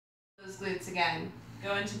those glutes again.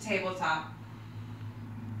 Go into tabletop.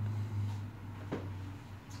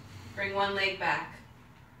 Bring one leg back.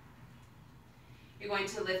 You're going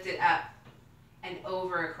to lift it up and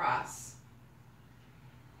over across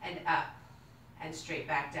and up and straight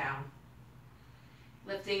back down.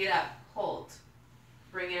 Lifting it up, hold,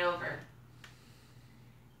 bring it over.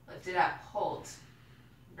 Lift it up, hold,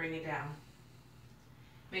 bring it down.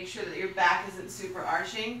 Make sure that your back isn't super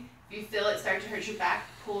arching. If you feel it start to hurt your back,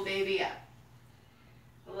 pull baby up.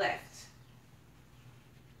 Lift.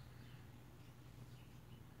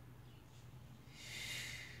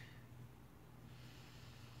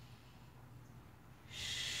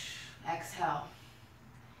 Exhale.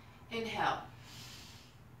 Inhale.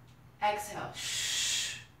 Exhale.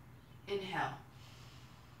 Inhale.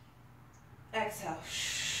 Exhale.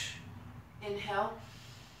 Inhale.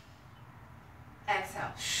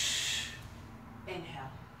 Exhale.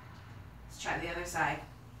 Inhale. Let's try the other side.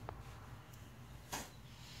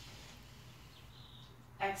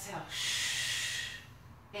 Exhale.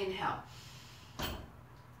 Inhale.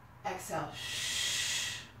 Exhale.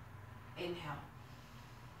 Inhale.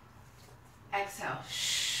 Exhale.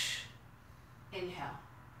 Inhale.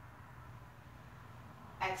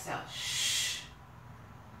 Exhale.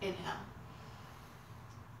 Inhale.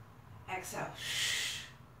 Exhale.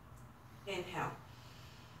 Inhale.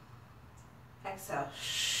 Exhale.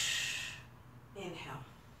 Inhale.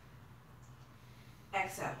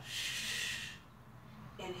 Exhale.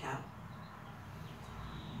 Inhale.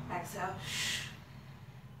 Exhale.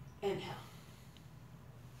 Inhale.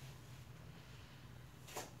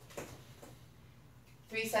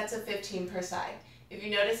 3 sets of 15 per side. If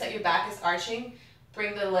you notice that your back is arching,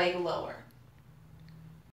 bring the leg lower.